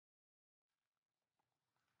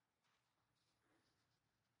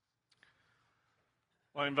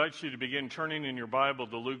I invite you to begin turning in your Bible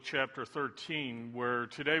to Luke chapter 13, where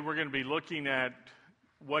today we're going to be looking at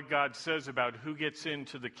what God says about who gets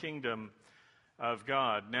into the kingdom of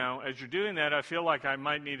God. Now, as you're doing that, I feel like I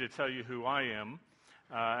might need to tell you who I am.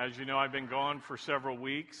 As you know, I've been gone for several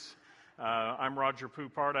weeks. I'm Roger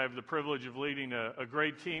Poupart. I have the privilege of leading a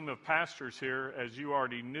great team of pastors here, as you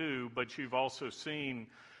already knew, but you've also seen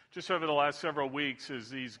just over the last several weeks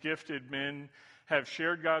as these gifted men have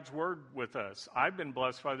shared God's word with us. I've been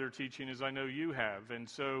blessed by their teaching, as I know you have. And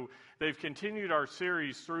so they've continued our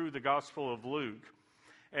series through the Gospel of Luke.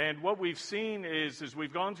 And what we've seen is, as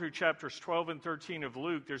we've gone through chapters 12 and 13 of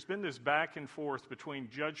Luke, there's been this back and forth between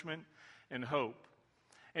judgment and hope.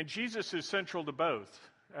 And Jesus is central to both,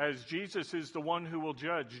 as Jesus is the one who will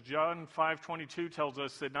judge. John 5:22 tells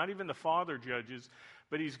us that not even the Father judges,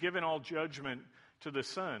 but he's given all judgment to the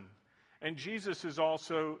Son. And Jesus is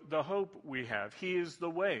also the hope we have. He is the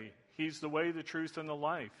way. He's the way, the truth, and the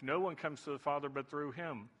life. No one comes to the Father but through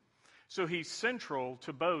him. So he's central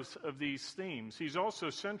to both of these themes. He's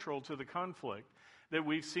also central to the conflict that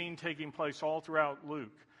we've seen taking place all throughout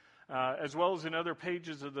Luke. As well as in other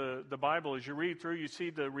pages of the Bible, as you read through, you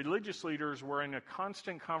see the religious leaders were in a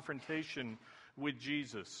constant confrontation with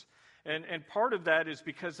Jesus. And part of that is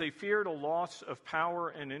because they feared a loss of power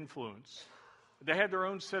and influence. They had their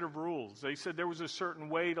own set of rules. They said there was a certain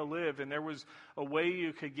way to live, and there was a way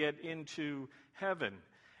you could get into heaven.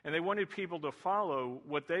 And they wanted people to follow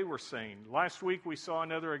what they were saying. Last week we saw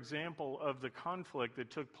another example of the conflict that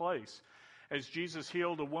took place as Jesus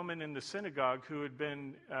healed a woman in the synagogue who had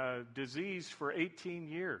been diseased for 18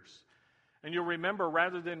 years. And you'll remember,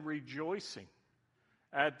 rather than rejoicing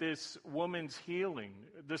at this woman's healing,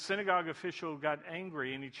 the synagogue official got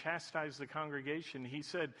angry and he chastised the congregation. He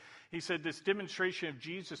said, this demonstration of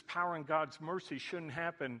Jesus' power and God's mercy shouldn't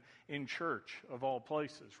happen in church of all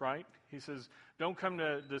places, right? He says, don't come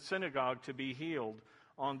to the synagogue to be healed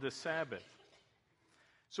on the Sabbath.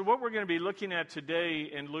 So what we're going to be looking at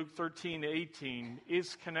today in Luke 13:18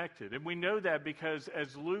 is connected. And we know that because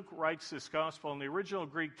as Luke writes this gospel in the original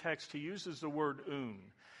Greek text, he uses the word un.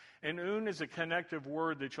 And un is a connective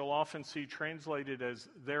word that you'll often see translated as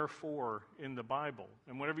therefore in the Bible.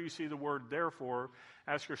 And whenever you see the word therefore,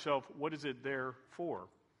 ask yourself, what is it there for?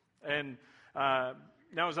 And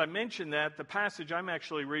now, as I mentioned that, the passage I'm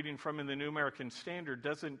actually reading from in the New American Standard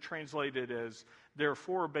doesn't translate it as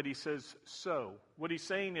therefore, but he says so. What he's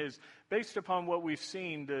saying is, based upon what we've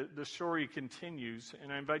seen, the story continues.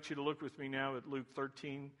 And I invite you to look with me now at Luke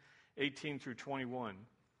 13:18 through 21.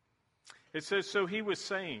 It says, so he was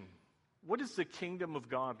saying, what is the kingdom of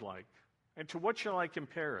God like? And to what shall I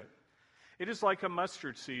compare it? It is like a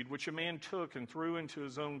mustard seed, which a man took and threw into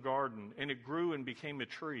his own garden, and it grew and became a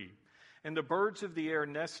tree. And the birds of the air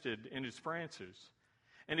nested in its branches.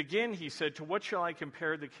 And again he said, to what shall I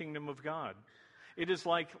compare the kingdom of God? It is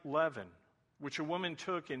like leaven, which a woman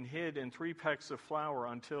took and hid in 3 pecks of flour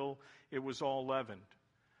until it was all leavened.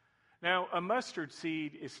 Now, a mustard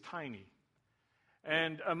seed is tiny.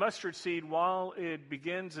 And a mustard seed, while it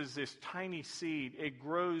begins as this tiny seed, it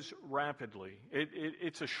grows rapidly.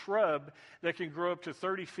 It's a shrub that can grow up to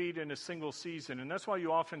 30 feet in a single season. And that's why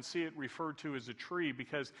you often see it referred to as a tree,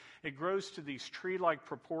 because it grows to these tree-like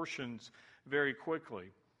proportions very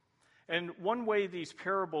quickly. And one way these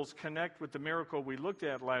parables connect with the miracle we looked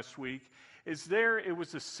at last week is it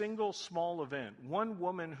was a single small event. One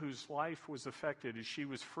woman whose life was affected as she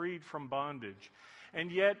was freed from bondage.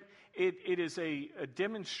 And yet, it is a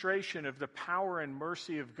demonstration of the power and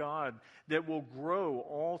mercy of God that will grow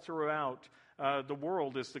all throughout the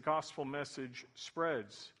world as the gospel message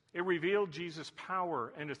spreads. It revealed Jesus'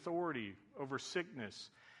 power and authority over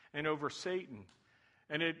sickness and over Satan.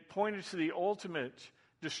 And it pointed to the ultimate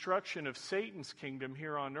destruction of Satan's kingdom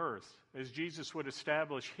here on earth as Jesus would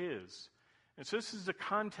establish his. And so this is the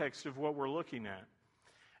context of what we're looking at.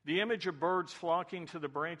 The image of birds flocking to the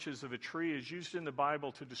branches of a tree is used in the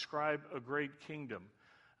Bible to describe a great kingdom.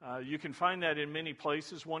 You can find that in many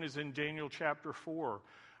places. One is in Daniel chapter 4,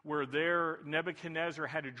 where there Nebuchadnezzar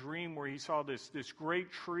had a dream where he saw this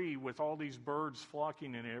great tree with all these birds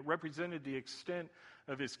flocking in it. It represented the extent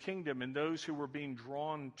of his kingdom and those who were being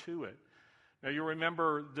drawn to it. Now you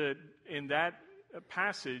remember that in that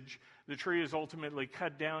passage, the tree is ultimately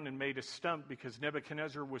cut down and made a stump because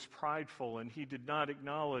Nebuchadnezzar was prideful and he did not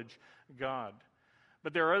acknowledge God.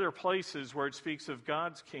 But there are other places where it speaks of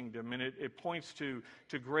God's kingdom, and it points to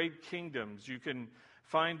great kingdoms. You can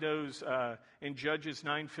find those in Judges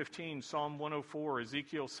 9:15, Psalm 104,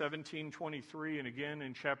 Ezekiel 17:23, and again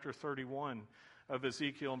in chapter 31 of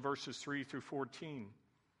Ezekiel in verses 3 through 14.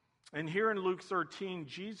 And here in Luke 13,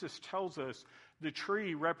 Jesus tells us the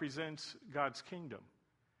tree represents God's kingdom.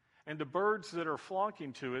 And the birds that are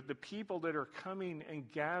flocking to it, the people that are coming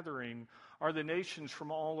and gathering, are the nations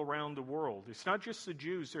from all around the world. It's not just the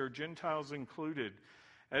Jews, there are Gentiles included.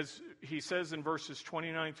 As he says in verses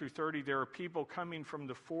 29 through 30, there are people coming from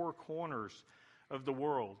the four corners of the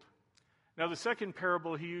world. Now, the second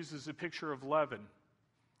parable he uses a picture of leaven.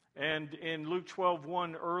 And in Luke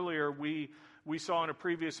 12:1 earlier, we saw in a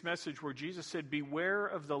previous message where Jesus said, "Beware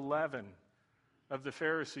of the leaven of the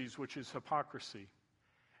Pharisees, which is hypocrisy."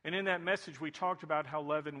 And in that message, we talked about how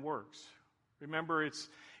leaven works. Remember,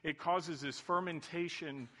 it causes this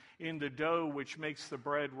fermentation in the dough, which makes the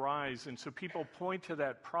bread rise. And so people point to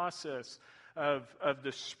that process of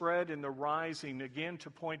the spread and the rising, again,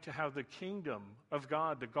 to point to how the kingdom of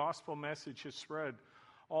God, the gospel message, has spread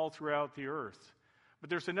all throughout the earth. But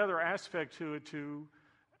there's another aspect to it, too,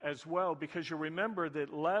 as well, because you remember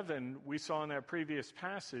that leaven, we saw in that previous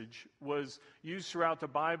passage, was used throughout the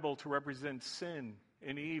Bible to represent sin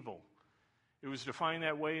and evil. It was defined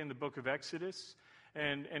that way in the book of Exodus.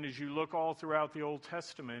 And as you look all throughout the Old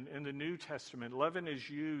Testament and the New Testament, leaven is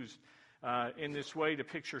used in this way to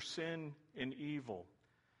picture sin and evil.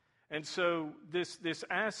 And so this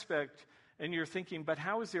aspect, and you're thinking, but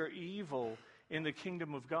how is there evil in the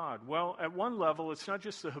kingdom of God? Well, at one level, it's not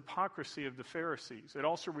just the hypocrisy of the Pharisees. It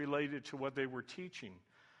also related to what they were teaching.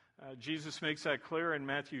 Jesus makes that clear in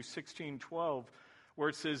Matthew 16:12, where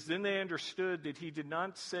it says, "Then they understood that he did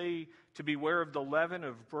not say to beware of the leaven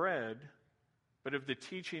of bread, but of the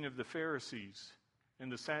teaching of the Pharisees and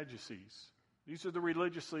the Sadducees." These are the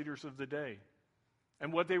religious leaders of the day.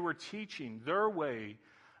 And what they were teaching, their way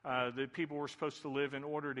that people were supposed to live in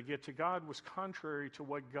order to get to God, was contrary to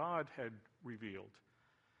what God had revealed.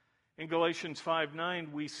 In Galatians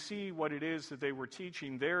 5:9, we see what it is that they were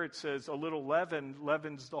teaching. There it says, "A little leaven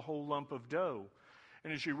leavens the whole lump of dough."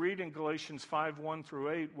 And as you read in Galatians 5:1 through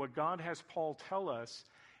 8, what God has Paul tell us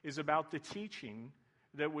is about the teaching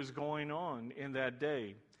that was going on in that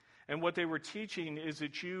day. And what they were teaching is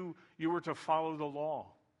that you were to follow the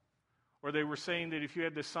law. Or they were saying that if you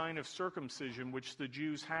had the sign of circumcision, which the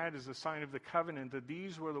Jews had as a sign of the covenant, that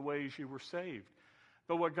these were the ways you were saved.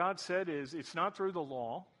 But what God said is, it's not through the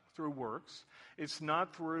law, through works. It's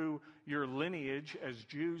not through your lineage as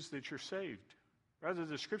Jews that you're saved. Rather,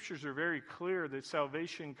 the Scriptures are very clear that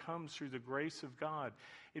salvation comes through the grace of God.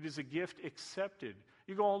 It is a gift accepted.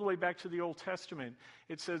 You go all the way back to the Old Testament.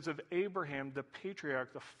 It says of Abraham, the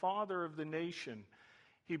patriarch, the father of the nation,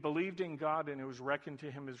 he believed in God and it was reckoned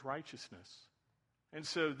to him as righteousness. And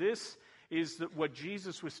so this is what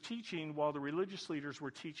Jesus was teaching while the religious leaders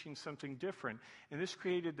were teaching something different. And this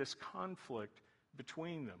created this conflict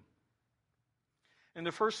between them. And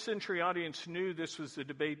the first century audience knew this was the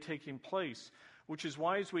debate taking place, which is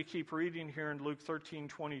why, as we keep reading here in Luke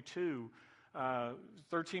 13:22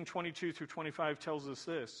 through 25 tells us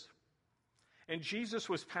this. "And Jesus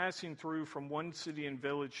was passing through from one city and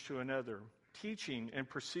village to another, teaching and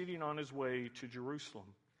proceeding on his way to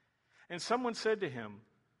Jerusalem. And someone said to him,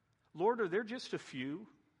 'Lord, are there just a few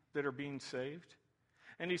that are being saved?'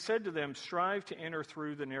 And he said to them, 'Strive to enter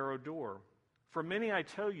through the narrow door. For many, I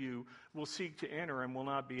tell you, will seek to enter and will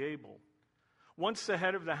not be able. Once the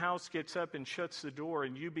head of the house gets up and shuts the door,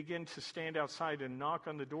 and you begin to stand outside and knock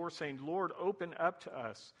on the door, saying, "Lord, open up to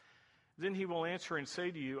us," then he will answer and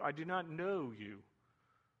say to you, "I do not know you,"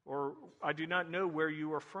 or "I do not know where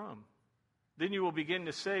you are from." Then you will begin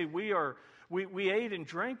to say, we ate and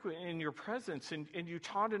drank in your presence, and you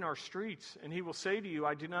taught in our streets." And he will say to you,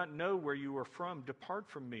 "I do not know where you are from. Depart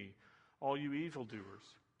from me, all you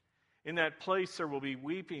evildoers." In that place there will be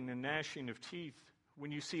weeping and gnashing of teeth,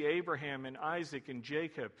 when you see Abraham and Isaac and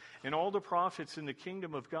Jacob and all the prophets in the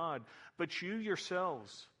kingdom of God, but you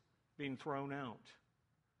yourselves being thrown out.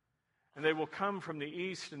 And they will come from the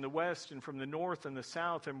east and the west and from the north and the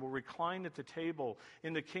south, and will recline at the table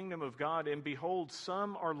in the kingdom of God. And behold,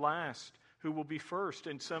 some are last who will be first,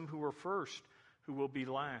 and some who are first who will be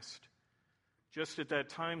last." Just at that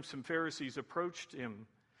time, some Pharisees approached him,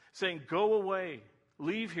 saying, "Go away,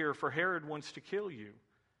 leave here, for Herod wants to kill you."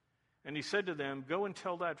 And he said to them, "Go and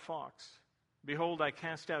tell that fox, behold, I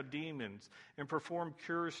cast out demons and perform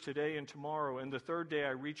cures today and tomorrow, and the third day I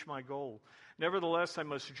reach my goal. Nevertheless, I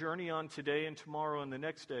must journey on today and tomorrow and the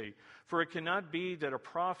next day, for it cannot be that a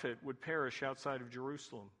prophet would perish outside of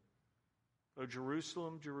Jerusalem. O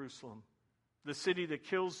Jerusalem, Jerusalem, the city that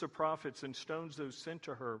kills the prophets and stones those sent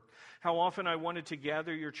to her. How often I wanted to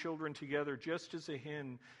gather your children together, just as a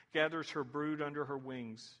hen gathers her brood under her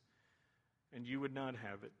wings, and you would not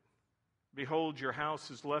have it. Behold, your house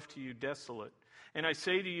is left to you desolate. And I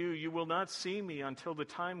say to you, you will not see me until the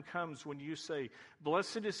time comes when you say,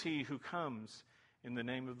 'Blessed is he who comes in the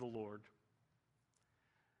name of the Lord.'"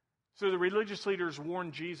 So the religious leaders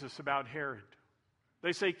warn Jesus about Herod.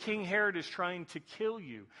 They say, King Herod is trying to kill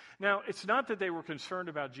you. Now, it's not that they were concerned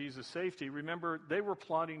about Jesus' safety. Remember, they were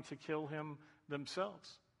plotting to kill him themselves.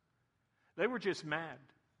 They were just mad.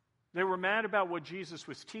 They were mad about what Jesus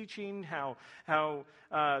was teaching, how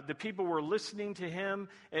the people were listening to him,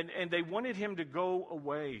 and they wanted him to go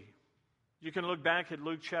away. You can look back at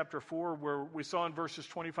Luke chapter 4, where we saw in verses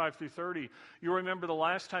 25 through 30. You remember the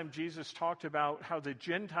last time Jesus talked about how the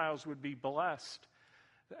Gentiles would be blessed.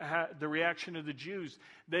 The reaction of the Jews.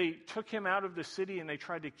 They took him out of the city and they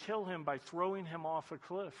tried to kill him by throwing him off a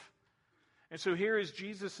cliff. And so here is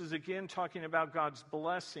Jesus is again talking about God's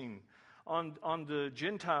blessing on the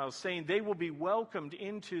Gentiles, saying they will be welcomed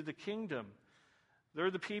into the kingdom.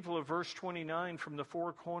 They're the people of verse 29 from the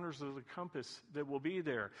four corners of the compass that will be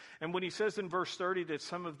there. And when he says in verse 30 that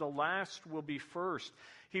some of the last will be first,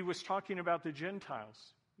 he was talking about the Gentiles.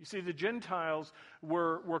 You see, the Gentiles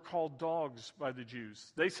were called dogs by the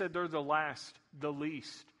Jews. They said they're the last, the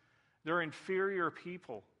least. They're inferior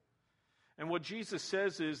people. And what Jesus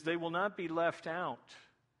says is they will not be left out.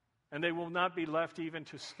 And they will not be left even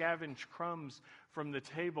to scavenge crumbs from the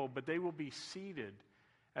table, but they will be seated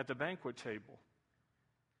at the banquet table.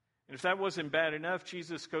 And if that wasn't bad enough,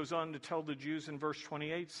 Jesus goes on to tell the Jews in verse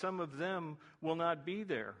 28, some of them will not be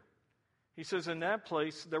there. He says, in that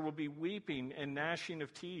place there will be weeping and gnashing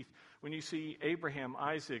of teeth when you see Abraham,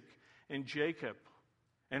 Isaac, and Jacob,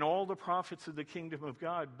 and all the prophets of the kingdom of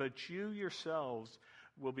God, but you yourselves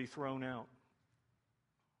will be thrown out.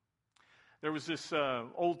 There was this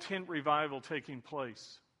old tent revival taking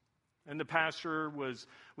place. And the pastor was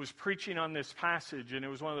preaching on this passage, and it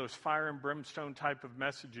was one of those fire and brimstone type of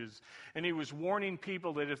messages. And he was warning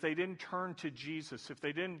people that if they didn't turn to Jesus, if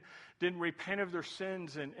they didn't repent of their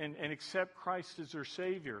sins and accept Christ as their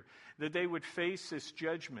Savior, that they would face this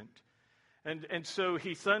judgment. And so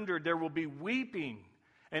he thundered, there will be weeping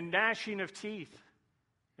and gnashing of teeth.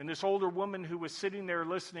 And this older woman who was sitting there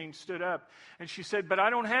listening stood up, and she said, but I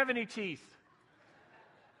don't have any teeth.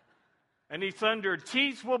 And he thundered,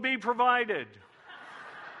 teeth will be provided.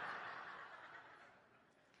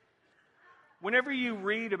 Whenever you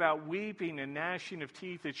read about weeping and gnashing of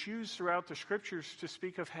teeth, it's used throughout the scriptures to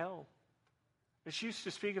speak of hell. It's used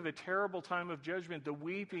to speak of a terrible time of judgment. The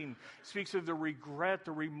weeping speaks of the regret,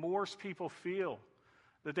 the remorse people feel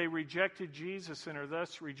that they rejected Jesus and are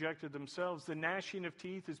thus rejected themselves. The gnashing of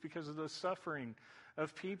teeth is because of the suffering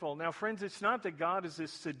of people. Now, friends, it's not that God is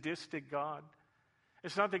this sadistic God.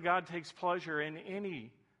 It's not that God takes pleasure in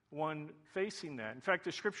anyone facing that. In fact,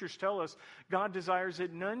 the scriptures tell us God desires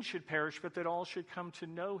that none should perish, but that all should come to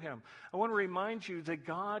know him. I want to remind you that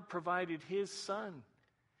God provided his Son.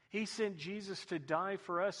 He sent Jesus to die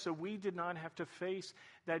for us so we did not have to face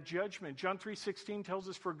that judgment. John 3:16 tells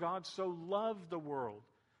us, for God so loved the world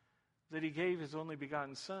that he gave his only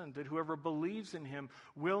begotten Son, that whoever believes in him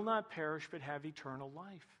will not perish but have eternal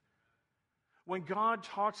life. When God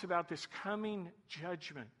talks about this coming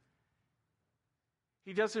judgment,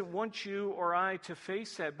 he doesn't want you or I to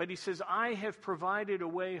face that, but he says, I have provided a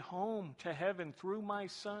way home to heaven through my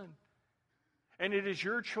Son. And it is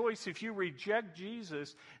your choice. If you reject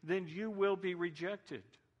Jesus, then you will be rejected.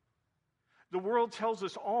 The world tells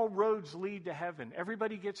us all roads lead to heaven.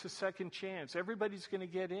 Everybody gets a second chance. Everybody's going to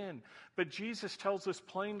get in. But Jesus tells us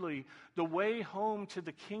plainly, the way home to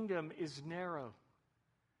the kingdom is narrow.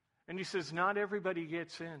 And he says, not everybody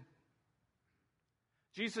gets in.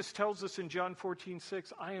 Jesus tells us in John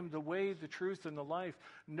 14:6, I am the way, the truth, and the life.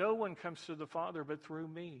 No one comes to the Father but through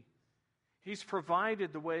me. He's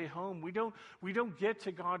provided the way home. We don't get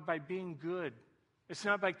to God by being good. It's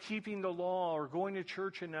not by keeping the law or going to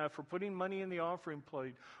church enough or putting money in the offering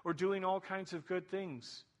plate or doing all kinds of good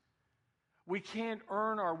things. We can't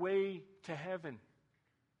earn our way to heaven.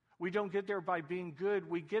 We don't get there by being good.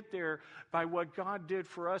 We get there by what God did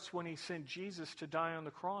for us when he sent Jesus to die on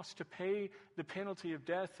the cross to pay the penalty of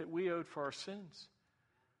death that we owed for our sins.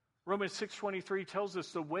 Romans 6:23 tells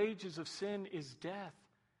us the wages of sin is death,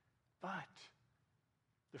 but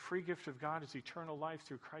the free gift of God is eternal life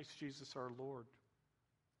through Christ Jesus our Lord.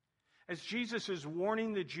 As Jesus is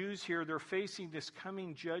warning the Jews here, they're facing this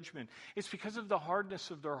coming judgment. It's because of the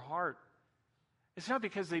hardness of their heart. It's not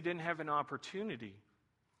because they didn't have an opportunity.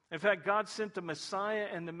 In fact, God sent the Messiah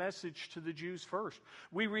and the message to the Jews first.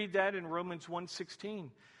 We read that in Romans 1:16.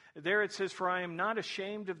 There it says, for I am not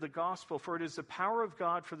ashamed of the gospel, for it is the power of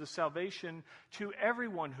God for the salvation to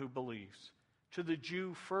everyone who believes, to the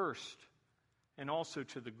Jew first, and also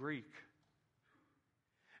to the Greek.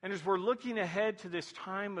 And as we're looking ahead to this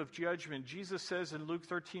time of judgment, Jesus says in Luke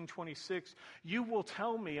 13:26, you will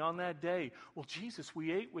tell me on that day, well, Jesus,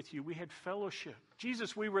 we ate with you. We had fellowship.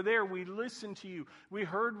 Jesus, we were there. We listened to you. We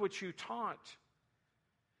heard what you taught.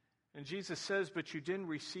 And Jesus says, but you didn't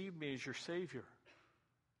receive me as your Savior.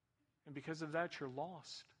 And because of that, you're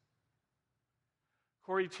lost.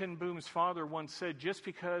 Corrie ten Boom's father once said, just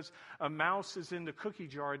because a mouse is in the cookie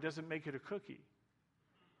jar, it doesn't make it a cookie.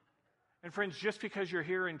 And friends, just because you're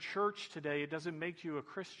here in church today, it doesn't make you a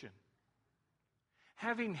Christian.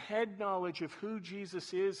 Having head knowledge of who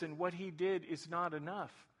Jesus is and what he did is not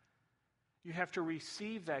enough. You have to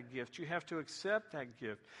receive that gift. You have to accept that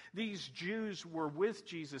gift. These Jews were with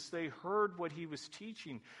Jesus. They heard what he was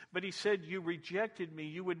teaching. But he said, you rejected me.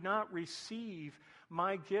 You would not receive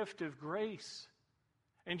my gift of grace.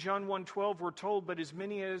 In John 1:12, we're told, but as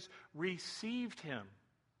many as received him,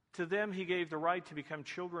 to them he gave the right to become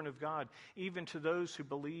children of God, even to those who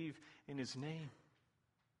believe in his name.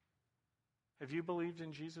 Have you believed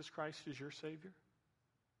in Jesus Christ as your Savior?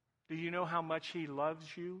 Do you know how much he loves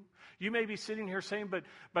you? You may be sitting here saying, but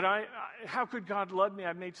how could God love me?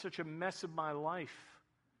 I've made such a mess of my life.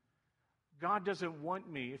 God doesn't want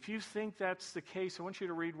me. If you think that's the case, I want you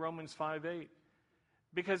to read Romans 5:8.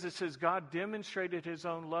 Because it says, God demonstrated his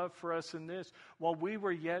own love for us in this, while we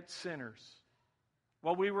were yet sinners.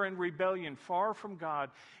 While we were in rebellion, far from God,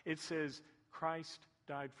 it says, Christ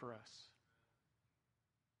died for us.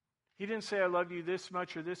 He didn't say, I love you this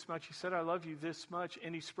much or this much. He said, I love you this much.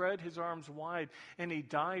 And he spread his arms wide, and he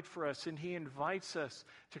died for us. And he invites us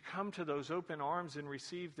to come to those open arms and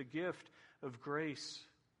receive the gift of grace.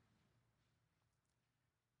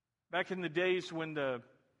 Back in the days when the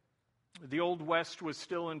Old West was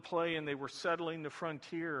still in play and they were settling the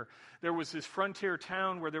frontier, there was this frontier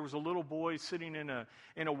town where there was a little boy sitting in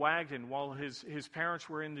a wagon while his parents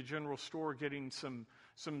were in the general store getting some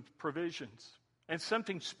provisions. And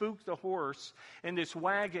something spooked the horse, and this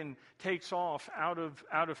wagon takes off out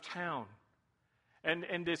of town.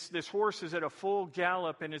 And this horse is at a full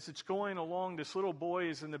gallop, and as it's going along, this little boy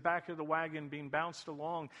is in the back of the wagon being bounced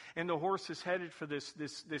along, and the horse is headed for this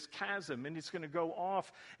chasm, and it's going to go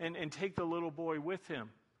off and take the little boy with him.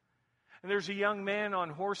 And there's a young man on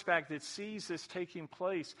horseback that sees this taking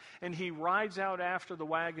place, and he rides out after the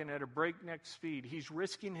wagon at a breakneck speed. He's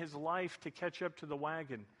risking his life to catch up to the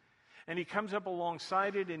wagon. And he comes up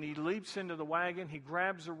alongside it, and he leaps into the wagon. He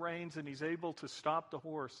grabs the reins, and he's able to stop the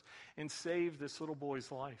horse and save this little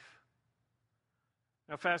boy's life.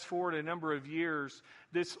 Now, fast forward a number of years,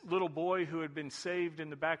 this little boy who had been saved in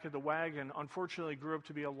the back of the wagon unfortunately grew up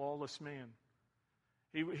to be a lawless man.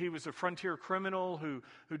 He was a frontier criminal who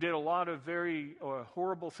did a lot of very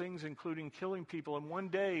horrible things, including killing people. And one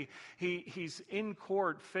day, he's in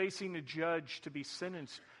court facing a judge to be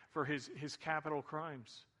sentenced for his capital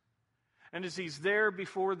crimes. And as he's there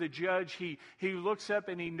before the judge, he looks up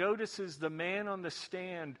and he notices the man on the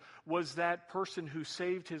stand was that person who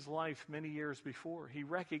saved his life many years before. He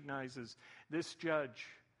recognizes this judge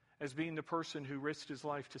as being the person who risked his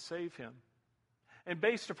life to save him. And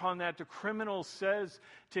based upon that, the criminal says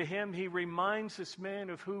to him, he reminds this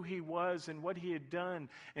man of who he was and what he had done,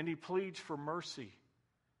 and he pleads for mercy.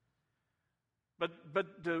 But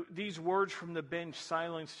these words from the bench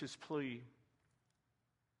silenced his plea.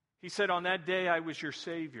 He said, on that day I was your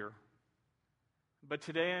Savior, but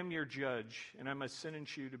today I'm your judge, and I must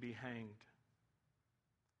sentence you to be hanged.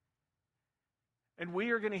 And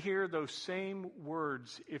we are going to hear those same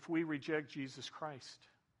words if we reject Jesus Christ.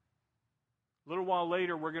 A little while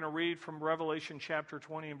later, we're going to read from Revelation chapter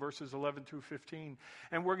 20 and verses 11 through 15,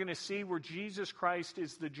 and we're going to see where Jesus Christ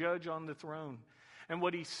is the judge on the throne. And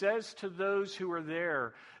what he says to those who are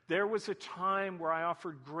there was a time where I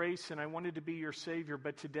offered grace and I wanted to be your Savior,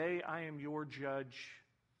 but today I am your judge.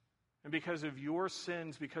 And because of your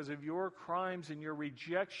sins, because of your crimes and your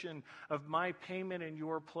rejection of my payment in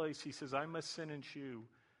your place, he says, I must sentence you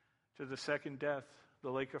to the second death,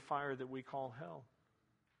 the lake of fire that we call hell.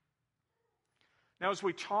 Now, as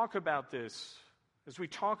we talk about this, as we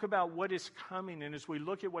talk about what is coming, and as we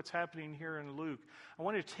look at what's happening here in Luke, I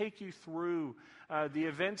want to take you through the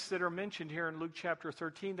events that are mentioned here in Luke chapter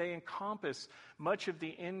 13. They encompass much of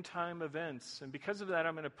the end time events. And because of that,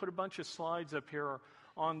 I'm going to put a bunch of slides up here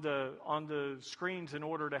on the screens in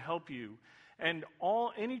order to help you. And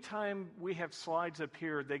anytime we have slides up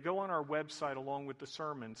here, they go on our website along with the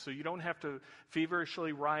sermon. So you don't have to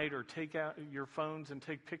feverishly write or take out your phones and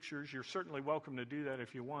take pictures. You're certainly welcome to do that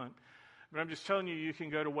if you want. But I'm just telling you, you can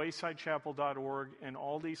go to waysidechapel.org, and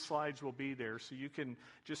all these slides will be there. So you can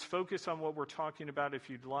just focus on what we're talking about if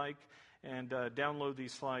you'd like, and download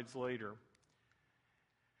these slides later.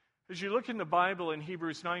 As you look in the Bible in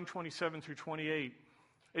Hebrews 9:27 through 28,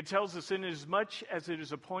 it tells us, "Inasmuch as it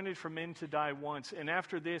is appointed for men to die once, and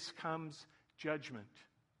after this comes judgment.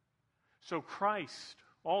 So Christ,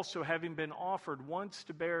 also having been offered once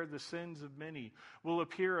to bear the sins of many, will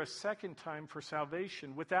appear a second time for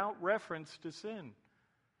salvation without reference to sin,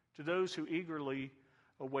 to those who eagerly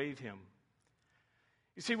await him."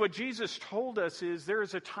 You see, what Jesus told us is there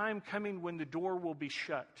is a time coming when the door will be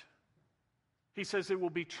shut. He says it will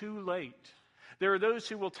be too late. There are those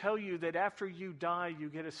who will tell you that after you die, you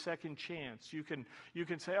get a second chance. You can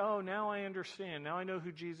say, "Oh, now I understand. Now I know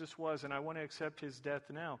who Jesus was, and I want to accept his death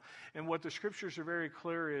now." And what the scriptures are very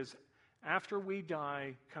clear is, after we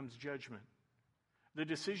die comes judgment. The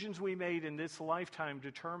decisions we made in this lifetime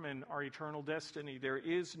determine our eternal destiny. There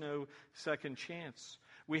is no second chance.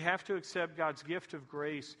 We have to accept God's gift of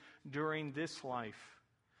grace during this life.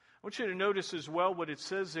 I want you to notice as well what it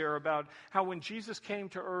says there about how when Jesus came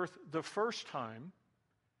to earth the first time,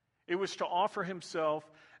 it was to offer himself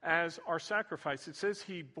as our sacrifice. It says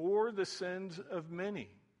he bore the sins of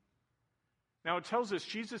many. Now it tells us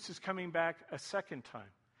Jesus is coming back a second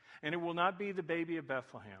time, and it will not be the baby of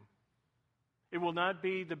Bethlehem. It will not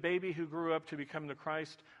be the baby who grew up to become the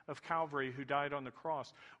Christ of Calvary who died on the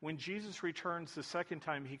cross. When Jesus returns the second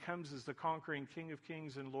time, he comes as the conquering King of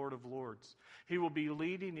Kings and Lord of Lords. He will be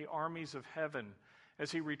leading the armies of heaven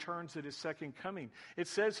as he returns at his second coming. It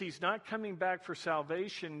says he's not coming back for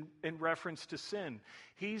salvation in reference to sin.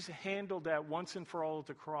 He's handled that once and for all at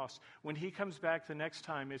the cross. When he comes back the next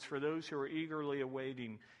time, it's for those who are eagerly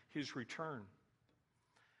awaiting his return.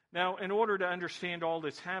 Now, in order to understand all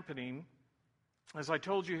that's happening, as I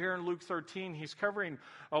told you here in Luke 13, he's covering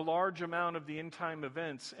a large amount of the end-time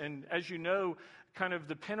events. And as you know, kind of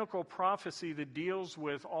the pinnacle prophecy that deals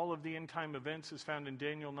with all of the end-time events is found in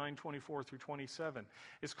Daniel 9:24 through 27.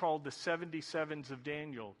 It's called the 77s of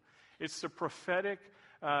Daniel. It's the prophetic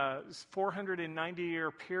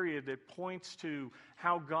 490-year period that points to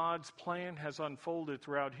how God's plan has unfolded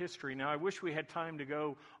throughout history. Now, I wish we had time to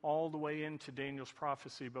go all the way into Daniel's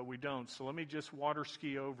prophecy, but we don't. So let me just water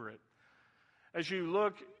ski over it. As you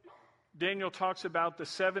look, Daniel talks about the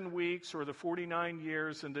 7 weeks or the 49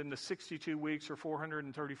 years and then the 62 weeks or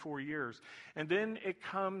 434 years. And then it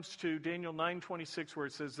comes to Daniel 9:26 where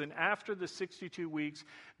it says, "Then after the 62 weeks,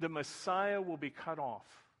 the Messiah will be cut off."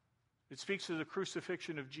 It speaks of the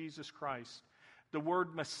crucifixion of Jesus Christ. The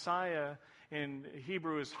word Messiah in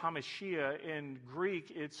Hebrew is Hamashiach. In Greek,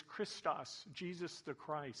 it's Christos, Jesus the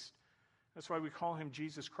Christ. That's why we call him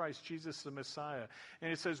Jesus Christ, Jesus the Messiah.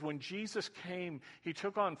 And it says when Jesus came, he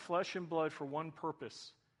took on flesh and blood for one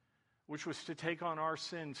purpose, which was to take on our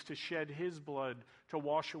sins, to shed his blood to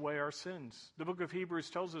wash away our sins. The book of Hebrews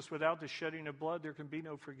tells us without the shedding of blood, there can be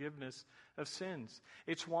no forgiveness of sins.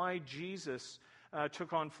 It's why Jesus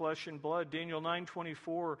took on flesh and blood. Daniel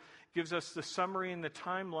 9:24 gives us the summary in the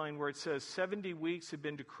timeline where it says 70 weeks have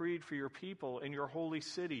been decreed for your people and your holy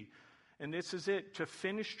city. And this is it, to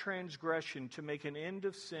finish transgression, to make an end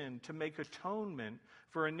of sin, to make atonement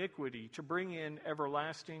for iniquity, to bring in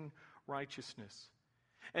everlasting righteousness.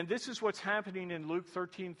 And this is what's happening in Luke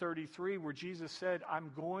 13:33, where Jesus said,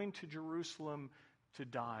 "I'm going to Jerusalem to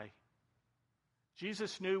die."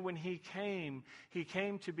 Jesus knew when he came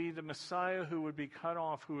to be the Messiah who would be cut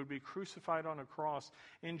off, who would be crucified on a cross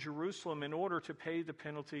in Jerusalem in order to pay the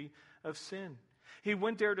penalty of sin. He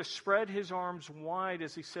went there to spread his arms wide,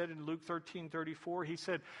 as he said in Luke 13:34. He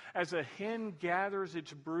said, "As a hen gathers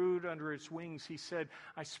its brood under its wings," he said,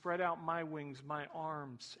 "I spread out my wings, my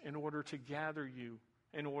arms, in order to gather you,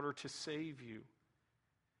 in order to save you."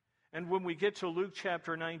 And when we get to Luke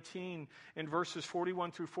chapter 19, in verses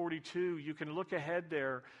 41 through 42, you can look ahead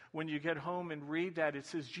there when you get home and read that. It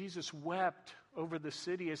says, Jesus wept over the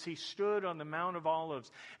city as he stood on the Mount of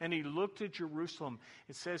Olives, and he looked at Jerusalem.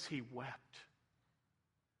 It says he wept.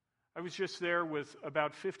 I was just there with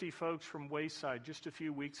about 50 folks from Wayside just a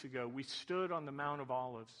few weeks ago. We stood on the Mount of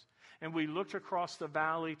Olives, and we looked across the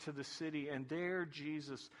valley to the city, and there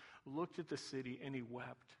Jesus looked at the city, and he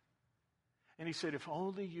wept. And he said, "If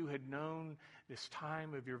only you had known this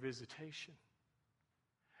time of your visitation."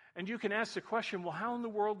 And you can ask the question, well, how in the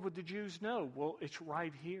world would the Jews know? Well, it's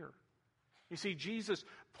right here. You see, Jesus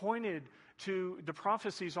pointed to, the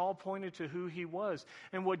prophecies all pointed to who he was.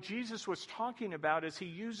 And what Jesus was talking about as he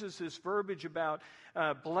uses this verbiage about,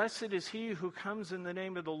 blessed is he who comes in the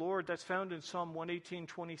name of the Lord, that's found in Psalm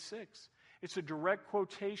 118:26. It's a direct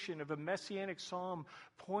quotation of a messianic psalm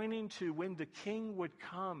pointing to when the king would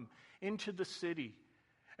come into the city.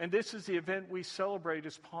 And this is the event we celebrate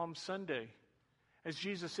as Palm Sunday. As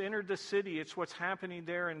Jesus entered the city, it's what's happening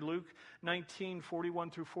there in Luke 19,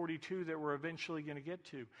 41 through 42 that we're eventually going to get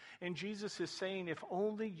to. And Jesus is saying, if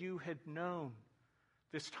only you had known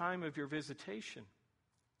this time of your visitation.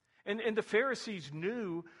 And the Pharisees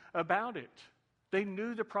knew about it. They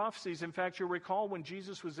knew the prophecies. In fact, you'll recall when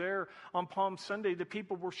Jesus was there on Palm Sunday, the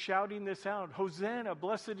people were shouting this out, Hosanna,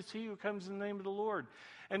 blessed is he who comes in the name of the Lord.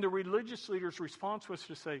 And the religious leaders' response was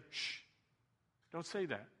to say, shh, don't say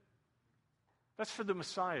that. That's for the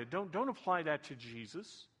Messiah. Don't apply that to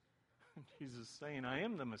Jesus. Jesus is saying, I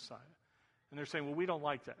am the Messiah. And they're saying, well, we don't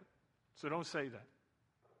like that, so don't say that.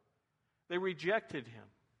 They rejected him.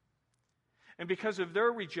 And because of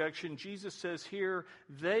their rejection, Jesus says here,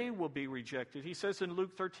 they will be rejected. He says in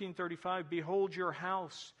Luke 13:35, behold, your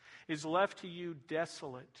house is left to you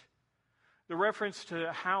desolate. The reference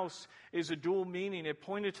to house is a dual meaning. It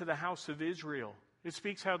pointed to the house of Israel. It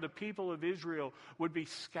speaks how the people of Israel would be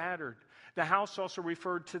scattered. The house also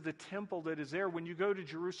referred to the temple that is there. When you go to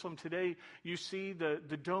Jerusalem today, you see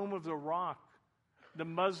the Dome of the Rock, the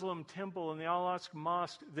Muslim temple, and the Al-Aqsa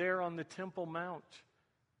Mosque there on the Temple Mount.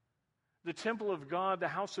 The temple of God, the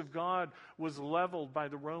house of God, was leveled by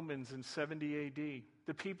the Romans in 70 AD.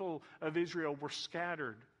 The people of Israel were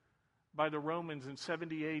scattered by the Romans in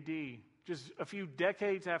 70 AD. Just a few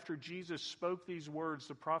decades after Jesus spoke these words,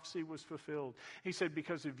 the prophecy was fulfilled. He said,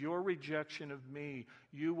 because of your rejection of me,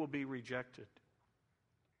 you will be rejected.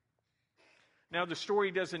 Now, the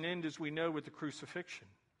story doesn't end, as we know, with the crucifixion,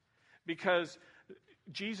 because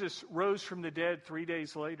Jesus rose from the dead 3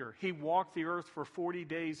 days later. He walked the earth for 40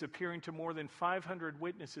 days, appearing to more than 500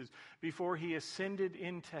 witnesses before he ascended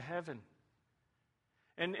into heaven.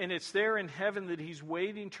 And it's there in heaven that he's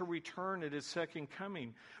waiting to return at his second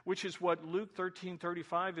coming, which is what Luke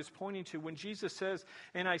 13:35 is pointing to when Jesus says,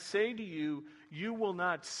 and I say to you, you will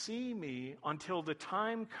not see me until the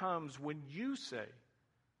time comes when you say,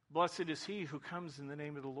 blessed is he who comes in the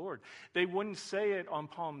name of the Lord. They wouldn't say it on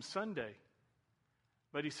Palm Sunday.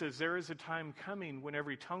 But he says, there is a time coming when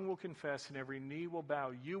every tongue will confess and every knee will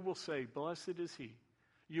bow. You will say, blessed is he.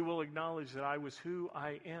 You will acknowledge that I was who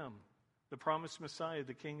I am, the promised Messiah,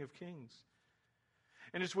 the King of Kings.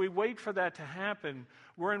 And as we wait for that to happen,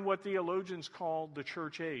 we're in what theologians call the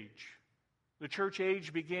church age. The church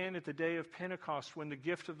age began at the day of Pentecost when the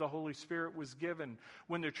gift of the Holy Spirit was given,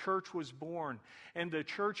 when the church was born. And the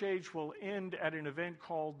church age will end at an event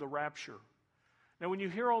called the rapture. Now, when you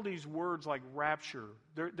hear all these words like rapture,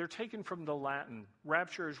 they're taken from the Latin.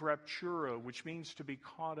 Rapture is raptura, which means to be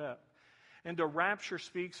caught up. And the rapture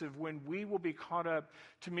speaks of when we will be caught up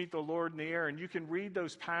to meet the Lord in the air. And you can read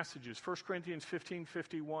those passages, 1 Corinthians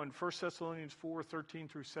 15:51, 1 Thessalonians 4:13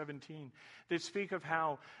 through 17, that speak of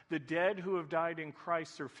how the dead who have died in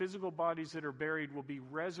Christ, their physical bodies that are buried, will be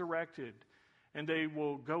resurrected. And they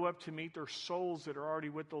will go up to meet their souls that are already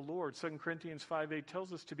with the Lord. 2 Corinthians 5:8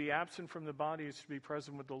 tells us to be absent from the body is to be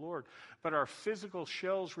present with the Lord. But our physical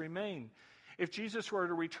shells remain. If Jesus were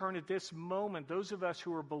to return at this moment, those of us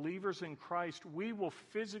who are believers in Christ, we will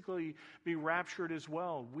physically be raptured as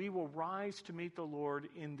well. We will rise to meet the Lord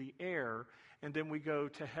in the air, and then we go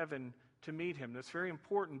to heaven to meet him. That's very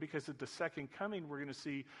important because at the second coming, we're going to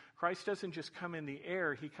see Christ doesn't just come in the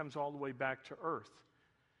air, he comes all the way back to earth.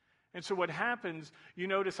 And so what happens, you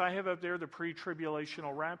notice I have up there the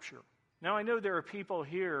pre-tribulational rapture. Now I know there are people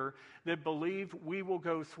here that believe we will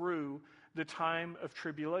go through the time of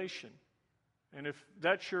tribulation. And if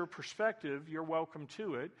that's your perspective, you're welcome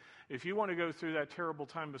to it. If you want to go through that terrible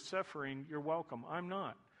time of suffering, you're welcome. I'm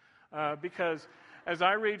not. Because as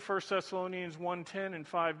I read 1 Thessalonians 1:10 and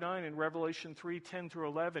 5:9 and Revelation 3:10 through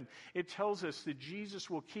 11, it tells us that Jesus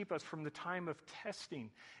will keep us from the time of testing.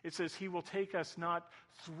 It says he will take us not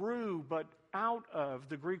through, but out of,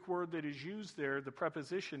 the Greek word that is used there, the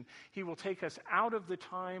preposition, he will take us out of the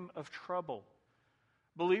time of trouble.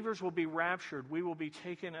 Believers will be raptured. We will be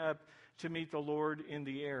taken up to meet the Lord in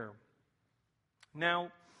the air.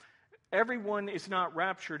 Now, everyone is not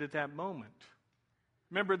raptured at that moment.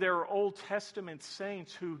 Remember, there are Old Testament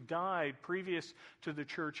saints who died previous to the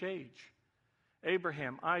church age.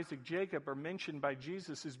 Abraham, Isaac, Jacob are mentioned by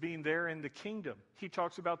Jesus as being there in the kingdom. He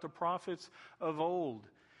talks about the prophets of old.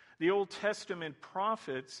 The Old Testament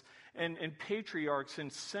prophets and patriarchs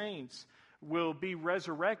and saints will be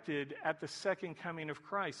resurrected at the second coming of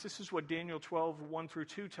Christ. This is what Daniel 12:1 through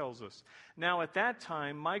 2 tells us. Now at that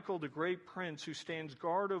time, Michael, the great prince who stands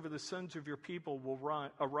guard over the sons of your people, will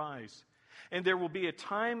arise. And there will be a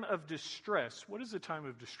time of distress. What is a time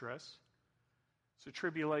of distress? It's a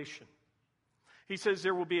tribulation. He says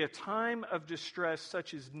there will be a time of distress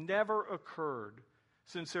such as never occurred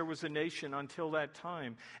since there was a nation until that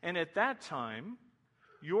time. And at that time,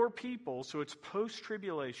 your people, so it's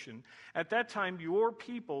post-tribulation, at that time your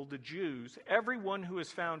people, the Jews, everyone who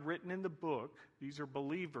is found written in the book, these are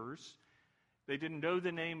believers. They didn't know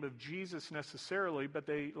the name of Jesus necessarily, but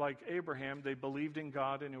they, like Abraham, they believed in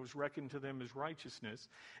God and it was reckoned to them as righteousness.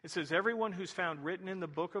 It says, everyone who's found written in the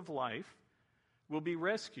book of life will be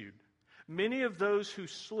rescued. Many of those who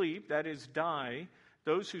sleep, that is, die,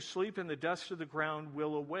 those who sleep in the dust of the ground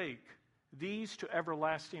will awake, these to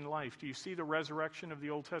everlasting life. Do you see the resurrection of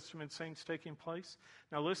the Old Testament saints taking place?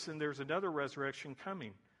 Now listen, there's another resurrection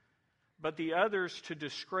coming. But the others to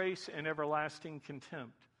disgrace and everlasting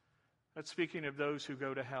contempt. That's speaking of those who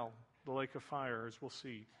go to hell, the lake of fire, as we'll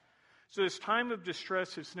see. So this time of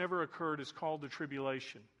distress that's never occurred is called the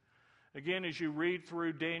tribulation. Again, as you read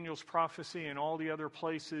through Daniel's prophecy and all the other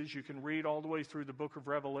places, you can read all the way through the book of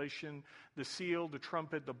Revelation, the seal, the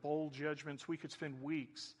trumpet, the bowl judgments. We could spend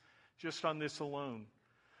weeks just on this alone.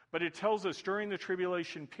 But it tells us during the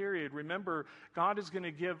tribulation period, remember, God is going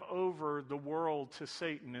to give over the world to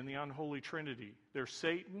Satan and the unholy trinity. There's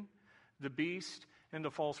Satan, the beast, and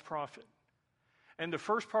the false prophet. And the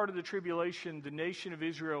first part of the tribulation, the nation of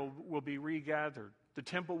Israel will be regathered. The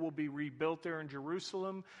temple will be rebuilt there in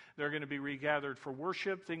Jerusalem. They're going to be regathered for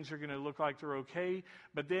worship. Things are going to look like they're okay.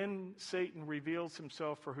 But then Satan reveals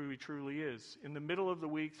himself for who he truly is. In the middle of the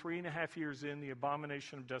week, 3.5 years in, the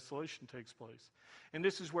abomination of desolation takes place. And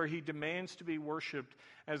this is where he demands to be worshipped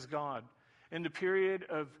as God. And the period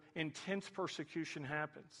of intense persecution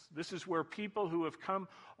happens. This is where people who have come,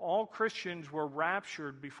 all Christians were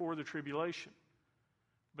raptured before the tribulation.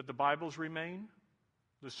 But the Bibles remain.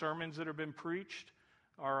 The sermons that have been preached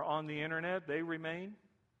are on the internet. They remain.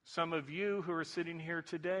 Some of you who are sitting here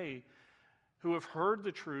today who have heard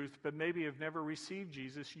the truth but maybe have never received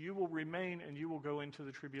Jesus, you will remain and you will go into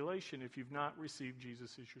the tribulation if you've not received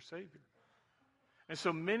Jesus as your Savior. And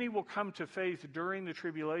so many will come to faith during the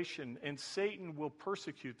tribulation, and Satan will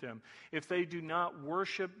persecute them. If they do not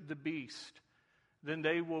worship the beast, then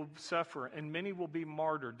they will suffer, and many will be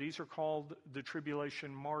martyred. These are called the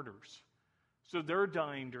tribulation martyrs. So they're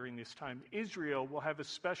dying during this time. Israel will have a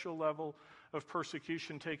special level of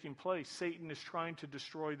persecution taking place. Satan is trying to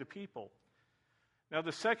destroy the people. Now,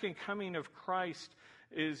 the second coming of Christ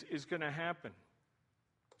is going to happen.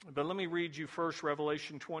 But let me read you first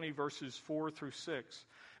Revelation 20, verses 4 through 6.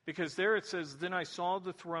 Because there it says, "Then I saw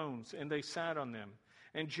the thrones, and they sat on them,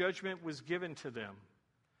 and judgment was given to them.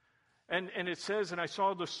 And it says, and I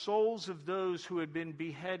saw the souls of those who had been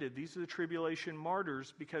beheaded." These are the tribulation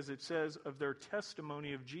martyrs, because it says of their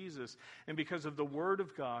testimony of Jesus and because of the word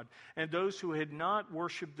of God. "And those who had not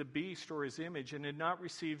worshipped the beast or his image and had not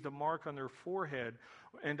received the mark on their forehead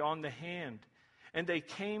and on the hand. And they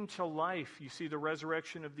came to life." You see the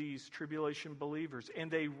resurrection of these tribulation believers.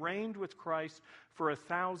 "And they reigned with Christ for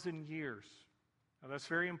 1,000 years. Now that's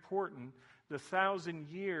very important. The 1,000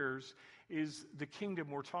 years is the kingdom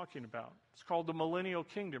we're talking about. It's called the millennial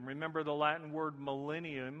kingdom. Remember, the Latin word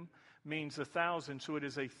millennium means 1,000, so it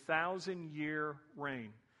is a 1,000-year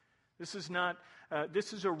reign. This is not.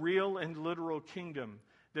 This is a real and literal kingdom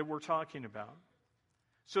that we're talking about.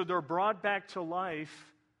 So they're brought back to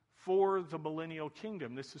life for the millennial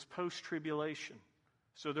kingdom. This is post-tribulation.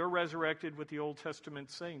 So they're resurrected with the Old Testament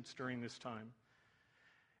saints during this time.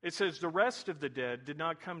 It says the rest of the dead did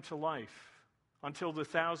not come to life until the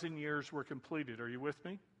 1,000 years were completed. Are you with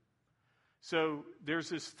me? So there's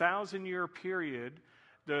this 1,000-year period.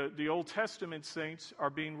 The Old Testament saints are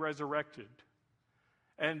being resurrected.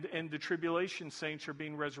 And the tribulation saints are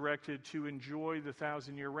being resurrected to enjoy the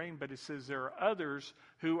 1,000-year reign. But it says there are others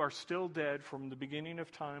who are still dead from the beginning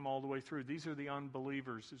of time all the way through. These are the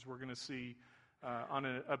unbelievers, as we're going to see on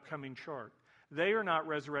an upcoming chart. They are not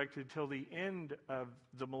resurrected till the end of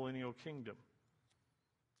the millennial kingdom.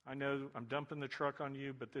 I know I'm dumping the truck on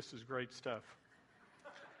you, but this is great stuff.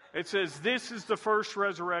 It says, "This is the first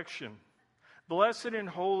resurrection. Blessed and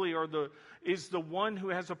holy is the one who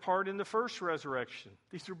has a part in the first resurrection."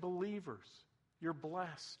 These are believers. You're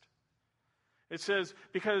blessed. It says,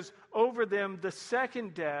 "Because over them the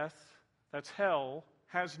second death," that's hell,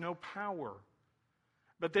 "has no power.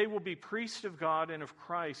 But they will be priests of God and of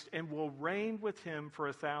Christ and will reign with him for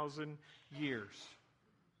 1,000 years."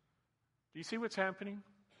 Do you see what's happening?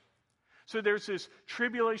 So there's this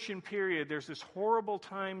tribulation period. There's this horrible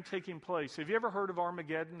time taking place. Have you ever heard of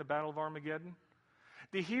Armageddon, the Battle of Armageddon?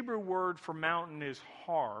 The Hebrew word for mountain is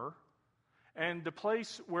Har, and the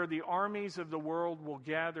place where the armies of the world will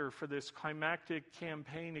gather for this climactic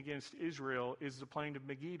campaign against Israel is the plain of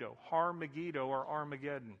Megiddo. Har Megiddo, or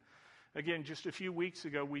Armageddon. Again, just a few weeks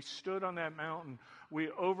ago, we stood on that mountain.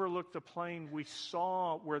 We overlooked the plain. We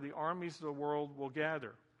saw where the armies of the world will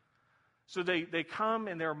gather. So they come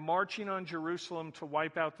and they're marching on Jerusalem to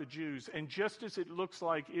wipe out the Jews. And just as it looks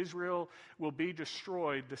like Israel will be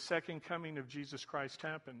destroyed, the second coming of Jesus Christ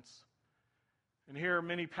happens. And here are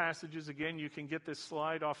many passages. Again, you can get this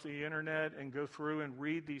slide off the internet and go through and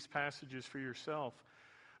read these passages for yourself.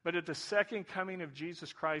 But at the second coming of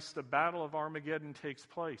Jesus Christ, the battle of Armageddon takes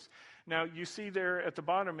place. Now, you see there at the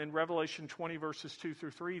bottom in Revelation 20, verses 2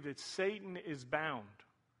 through 3, that Satan is bound.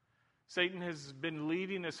 Satan has been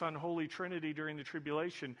leading this unholy trinity during the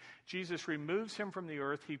tribulation. Jesus removes him from the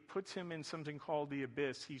earth. He puts him in something called the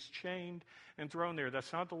abyss. He's chained and thrown there.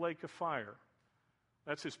 That's not the lake of fire.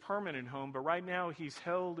 That's his permanent home. But right now, he's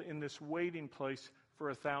held in this waiting place for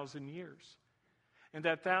 1,000 years. And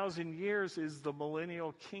that 1,000 years is the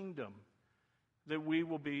millennial kingdom that we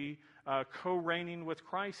will be co-reigning with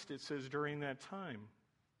Christ, it says, during that time.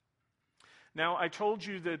 Now, I told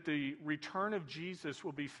you that the return of Jesus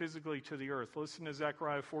will be physically to the earth. Listen to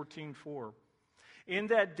Zechariah 14:4. In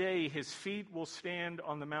that day, his feet will stand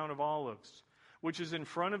on the Mount of Olives, which is in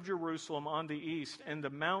front of Jerusalem on the east, and the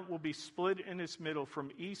mount will be split in its middle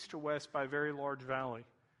from east to west by a very large valley.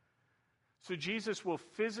 So Jesus will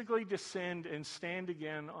physically descend and stand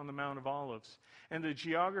again on the Mount of Olives. And the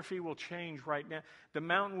geography will change right now. The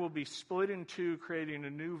mountain will be split in two, creating a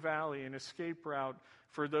new valley, an escape route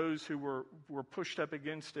for those who were pushed up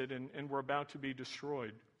against it and were about to be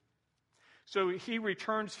destroyed. So he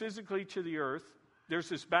returns physically to the earth. There's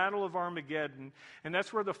this battle of Armageddon, and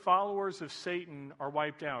that's where the followers of Satan are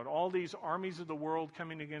wiped out. All these armies of the world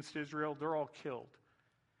coming against Israel, they're all killed.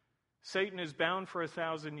 Satan is bound for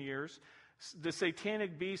 1,000 years. The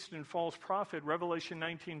satanic beast and false prophet, Revelation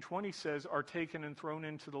 19:20 says, are taken and thrown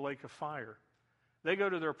into the lake of fire. They go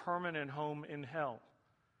to their permanent home in hell.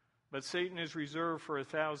 But Satan is reserved for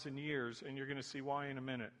 1,000 years, and you're going to see why in a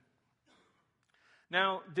minute.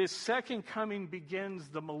 Now, this second coming begins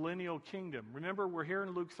the millennial kingdom. Remember, we're here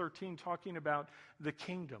in Luke 13 talking about the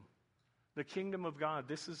kingdom of God.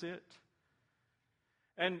 This is it.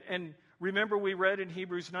 And remember, we read in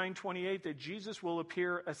Hebrews 9:28 that Jesus will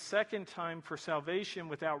appear a second time for salvation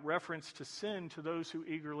without reference to sin to those who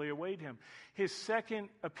eagerly await him. His second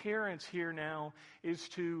appearance here now is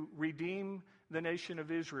to redeem the nation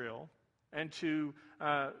of Israel and to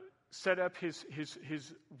set up his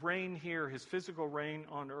reign here, his physical reign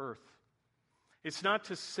on earth. It's not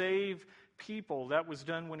to save people. That was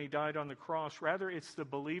done when he died on the cross. Rather, it's the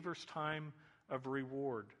believer's time of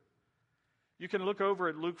reward. You can look over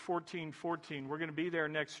at Luke 14:14. We're going to be there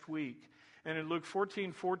next week. And in Luke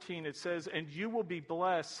 14:14 it says, "And you will be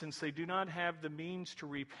blessed since they do not have the means to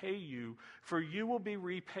repay you, for you will be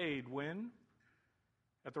repaid when?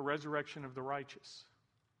 At the resurrection of the righteous."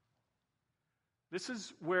 This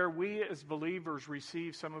is where we as believers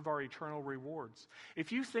receive some of our eternal rewards.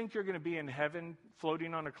 If you think you're going to be in heaven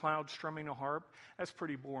floating on a cloud strumming a harp, that's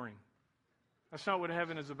pretty boring. That's not what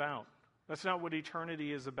heaven is about. That's not what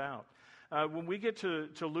eternity is about. When we get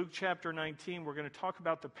to Luke chapter 19, we're going to talk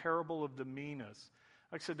about the parable of the minas.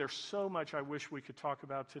 Like I said, there's so much I wish we could talk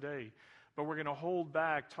about today. But we're going to hold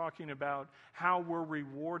back talking about how we're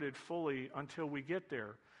rewarded fully until we get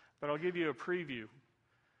there. But I'll give you a preview.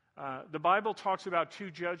 The Bible talks about two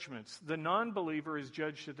judgments. The non-believer is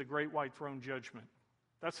judged at the great white throne judgment.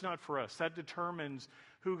 That's not for us. That determines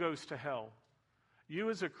who goes to hell. You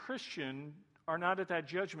as a Christian are not at that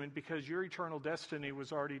judgment because your eternal destiny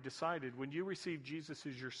was already decided. When you received Jesus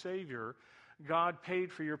as your Savior, God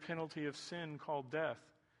paid for your penalty of sin called death.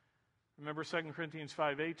 Remember 2 Corinthians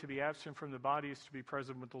 5:8, to be absent from the body is to be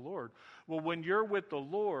present with the Lord. Well, when you're with the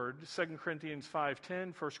Lord, 2 Corinthians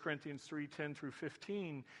 5:10, 1 Corinthians 3:10 through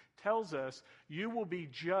 15 tells us you will be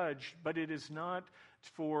judged, but it is not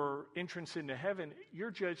for entrance into heaven.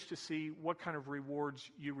 You're judged to see what kind of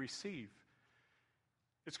rewards you receive.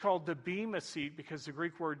 It's called the bema seat because the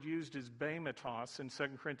Greek word used is bematos in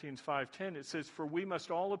 2 Corinthians 5:10. It says, "For we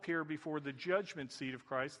must all appear before the judgment seat of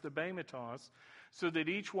Christ, the bematos, so that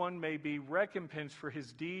each one may be recompensed for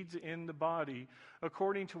his deeds in the body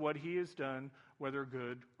according to what he has done, whether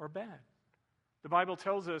good or bad." The Bible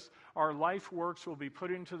tells us our life works will be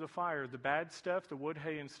put into the fire. The bad stuff, the wood,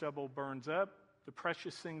 hay, and stubble burns up. The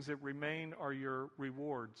precious things that remain are your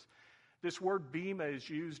rewards. This word bema is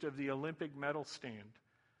used of the Olympic medal stand.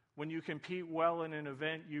 When you compete well in an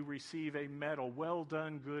event, you receive a medal. Well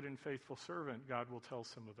done, good and faithful servant, God will tell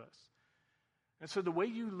some of us. And so the way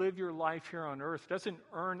you live your life here on earth doesn't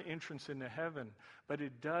earn entrance into heaven, but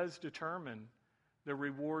it does determine the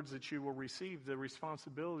rewards that you will receive, the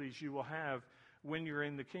responsibilities you will have when you're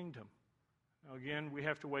in the kingdom. Now again, we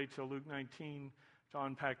have to wait till Luke 19 to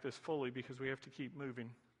unpack this fully because we have to keep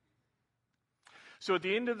moving. So at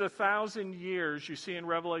the end of the 1,000 years, you see in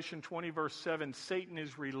Revelation 20, verse 7, Satan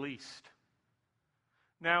is released.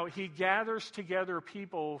 Now, he gathers together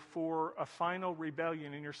people for a final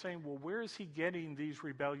rebellion. And you're saying, well, where is he getting these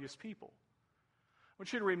rebellious people? I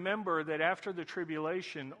want you to remember that after the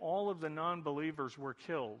tribulation, all of the non-believers were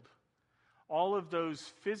killed. All of those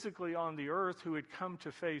physically on the earth who had come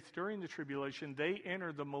to faith during the tribulation, they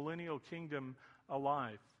entered the millennial kingdom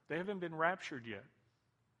alive. They haven't been raptured yet.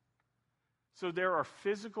 So there are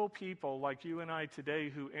physical people like you and I today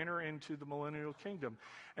who enter into the millennial kingdom.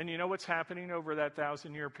 And you know what's happening over that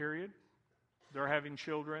 1,000-year period? They're having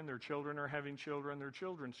children, their children are having children, their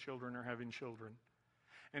children's children are having children.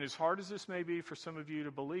 And as hard as this may be for some of you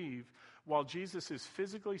to believe, while Jesus is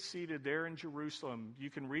physically seated there in Jerusalem, you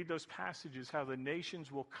can read those passages how the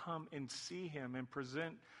nations will come and see him and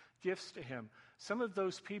present gifts to him. Some of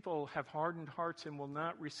those people have hardened hearts and will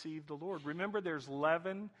not receive the Lord. Remember, there's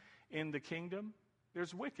leaven in the kingdom.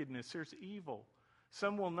 There's wickedness, there's evil.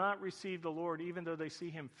 Some will not receive the Lord even though they see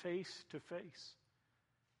him face to face.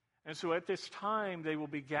 And so at this time, they will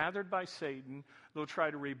be gathered by Satan. They'll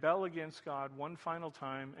try to rebel against God one final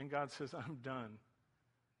time, and God says, I'm done.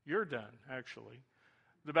 You're done, actually.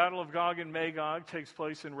 The Battle of Gog and Magog takes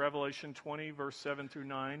place in Revelation 20, verse 7 through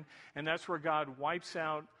 9, and that's where God wipes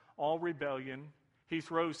out all rebellion. He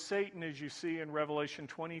throws Satan, as you see in Revelation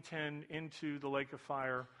 20:10, into the lake of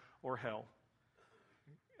fire or hell.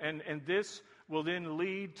 And this will then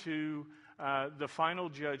lead to the final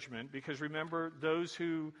judgment, because remember, those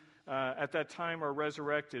who at that time are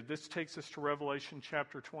resurrected. This takes us to Revelation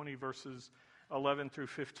chapter 20, verses 11 through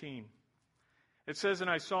 15. It says, And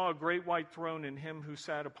I saw a great white throne and him who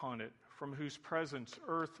sat upon it, from whose presence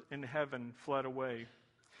earth and heaven fled away.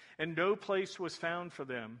 And no place was found for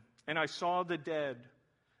them. And I saw the dead,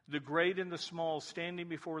 the great and the small, standing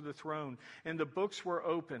before the throne. And the books were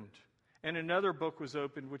opened. And another book was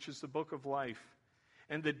opened, which is the book of life.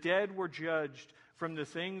 And the dead were judged from the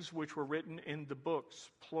things which were written in the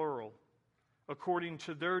books, plural, according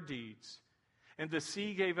to their deeds. And the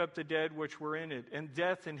sea gave up the dead which were in it, and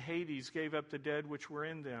death and Hades gave up the dead which were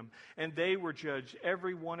in them. And they were judged,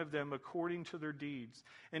 every one of them, according to their deeds.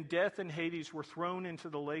 And death and Hades were thrown into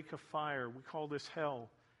the lake of fire. We call this hell.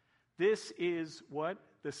 This is what?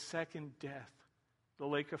 The second death, the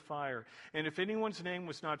lake of fire. And if anyone's name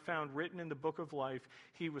was not found written in the book of life,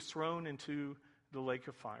 he was thrown into the lake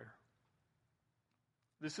of fire.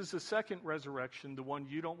 This is the second resurrection, the one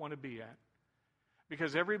you don't want to be at.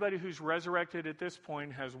 Because everybody who's resurrected at this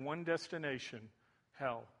point has one destination,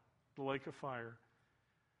 hell, the lake of fire.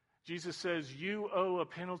 Jesus says, you owe a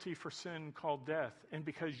penalty for sin called death. And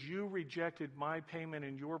because you rejected my payment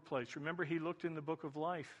in your place. Remember, he looked in the book of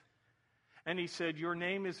life. And he said, your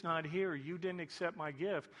name is not here. You didn't accept my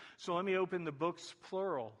gift. So let me open the books,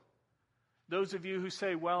 plural. Those of you who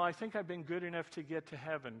say, well, I think I've been good enough to get to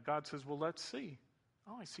heaven. God says, well, let's see.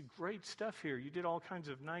 Oh, I see great stuff here. You did all kinds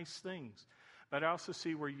of nice things. But I also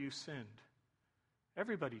see where you sinned.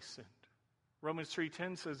 Everybody sinned. Romans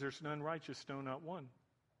 3:10 says there's none righteous, no, not one.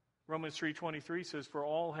 Romans 3:23 says, for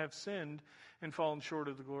all have sinned and fallen short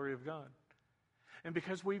of the glory of God. And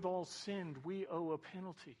because we've all sinned, we owe a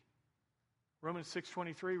penalty. Romans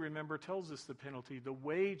 6:23, remember, tells us the penalty. The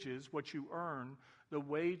wages, what you earn, the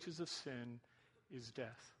wages of sin is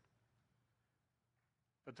death.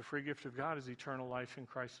 But the free gift of God is eternal life in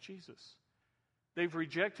Christ Jesus. They've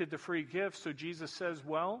rejected the free gift, so Jesus says,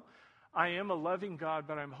 well, I am a loving God,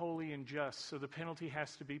 but I'm holy and just, so the penalty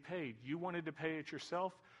has to be paid. You wanted to pay it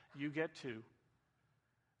yourself, you get to.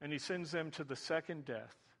 And he sends them to the second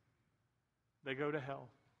death. They go to hell.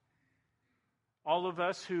 All of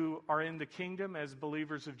us who are in the kingdom as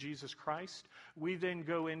believers of Jesus Christ, we then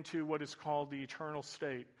go into what is called the eternal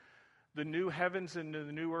state. The new heavens and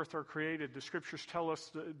the new earth are created. The scriptures tell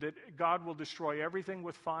us that God will destroy everything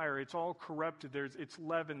with fire. It's all corrupted. It's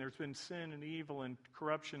leaven. There's been sin and evil and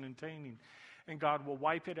corruption and tainting. And God will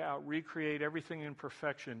wipe it out, recreate everything in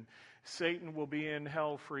perfection. Satan will be in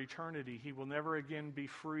hell for eternity. He will never again be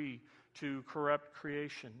free to corrupt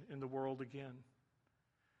creation in the world again.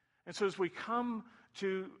 And so as we come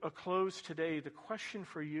to a close today, the question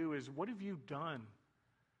for you is, what have you done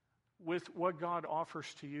with what God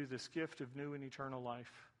offers to you, this gift of new and eternal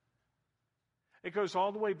life? It goes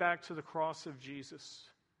all the way back to the cross of Jesus,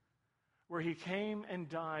 where he came and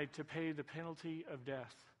died to pay the penalty of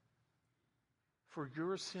death for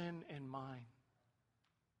your sin and mine.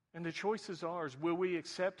 And the choice is ours. Will we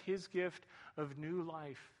accept his gift of new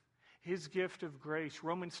life, his gift of grace?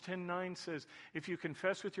 Romans 10:9 says, if you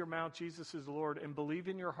confess with your mouth Jesus is Lord and believe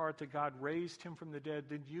in your heart that God raised him from the dead,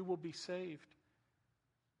 then you will be saved.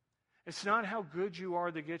 It's not how good you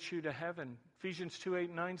are that gets you to heaven. Ephesians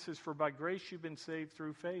 2:8-9 says, "For by grace you've been saved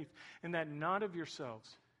through faith, and that not of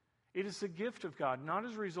yourselves. It is the gift of God, not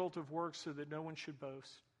as a result of works, so that no one should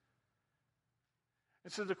boast."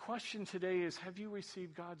 And so the question today is, have you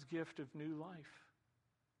received God's gift of new life?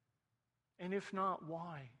 And if not,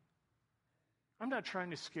 why? I'm not trying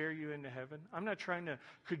to scare you into heaven. I'm not trying to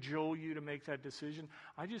cajole you to make that decision.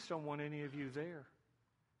 I just don't want any of you there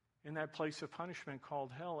in that place of punishment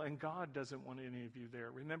called hell. And God doesn't want any of you there.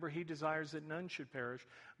 Remember, He desires that none should perish,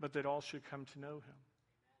 but that all should come to know Him.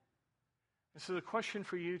 And so the question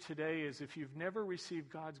for you today is, if you've never received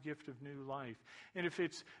God's gift of new life, and if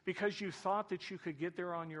it's because you thought that you could get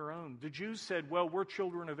there on your own. The Jews said, well, we're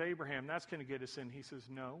children of Abraham. That's going to get us in. He says,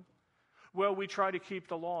 no. Well, we try to keep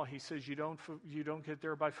the law. He says, you don't get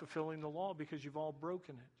there by fulfilling the law because you've all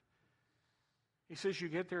broken it. He says, you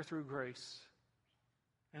get there through grace.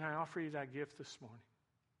 And I offer you that gift this morning.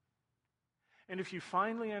 And if you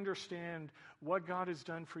finally understand what God has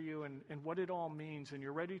done for you and what it all means, and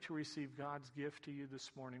you're ready to receive God's gift to you this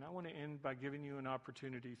morning, I want to end by giving you an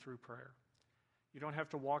opportunity through prayer. You don't have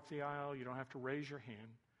to walk the aisle. You don't have to raise your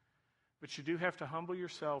hand. But you do have to humble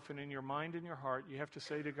yourself, and in your mind and your heart, you have to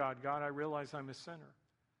say to God, God, I realize I'm a sinner.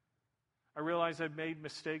 I realize I've made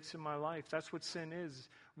mistakes in my life. That's what sin is.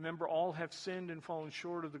 Remember, all have sinned and fallen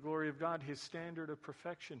short of the glory of God, His standard of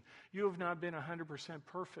perfection. You have not been 100%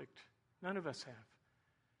 perfect. None of us have.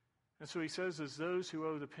 And so He says, as those who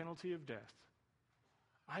owe the penalty of death,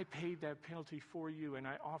 I paid that penalty for you, and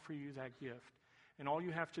I offer you that gift. And all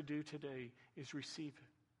you have to do today is receive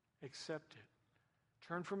it, accept it.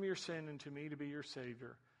 Turn from your sin and to me to be your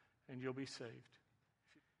Savior, and you'll be saved.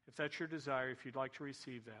 If that's your desire, if you'd like to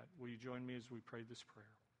receive that, will you join me as we pray this prayer?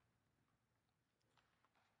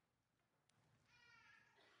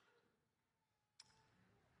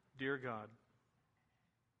 Dear God,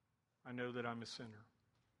 I know that I'm a sinner.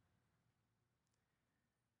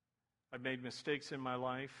 I've made mistakes in my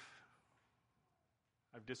life.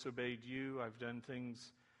 I've disobeyed you. I've done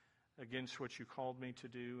things against what you called me to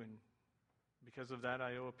do, and because of that,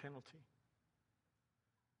 I owe a penalty.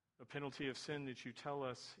 A penalty of sin that you tell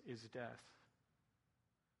us is death.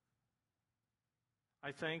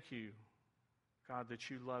 I thank you, God,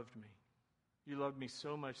 that you loved me. You loved me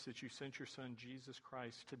so much that you sent your Son, Jesus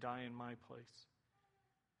Christ, to die in my place,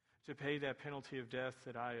 to pay that penalty of death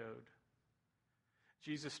that I owed.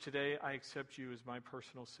 Jesus, today I accept you as my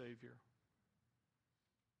personal Savior.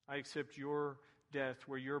 I accept your death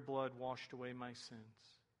where your blood washed away my sins.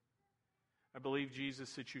 I believe,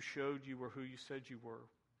 Jesus, that you showed you were who you said you were,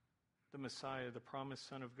 the Messiah, the promised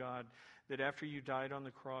Son of God, that after you died on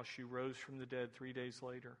the cross, you rose from the dead 3 days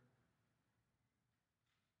later.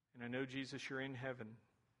 And I know, Jesus, you're in heaven,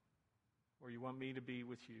 where you want me to be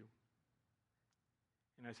with you.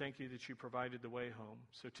 And I thank you that you provided the way home.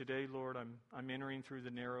 So today, Lord, I'm entering through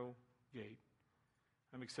the narrow gate.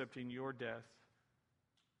 I'm accepting your death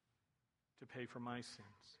to pay for my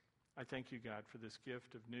sins. I thank you, God, for this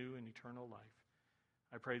gift of new and eternal life.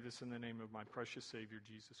 I pray this in the name of my precious Savior,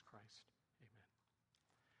 Jesus Christ. Amen.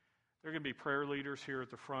 There are going to be prayer leaders here at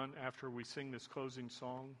the front after we sing this closing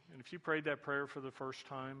song. And if you prayed that prayer for the first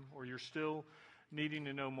time, or you're still needing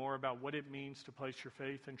to know more about what it means to place your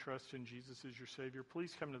faith and trust in Jesus as your Savior,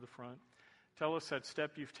 please come to the front. Tell us that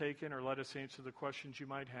step you've taken, or let us answer the questions you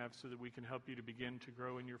might have so that we can help you to begin to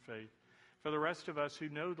grow in your faith. For the rest of us who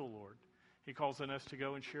know the Lord, He calls on us to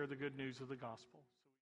go and share the good news of the gospel.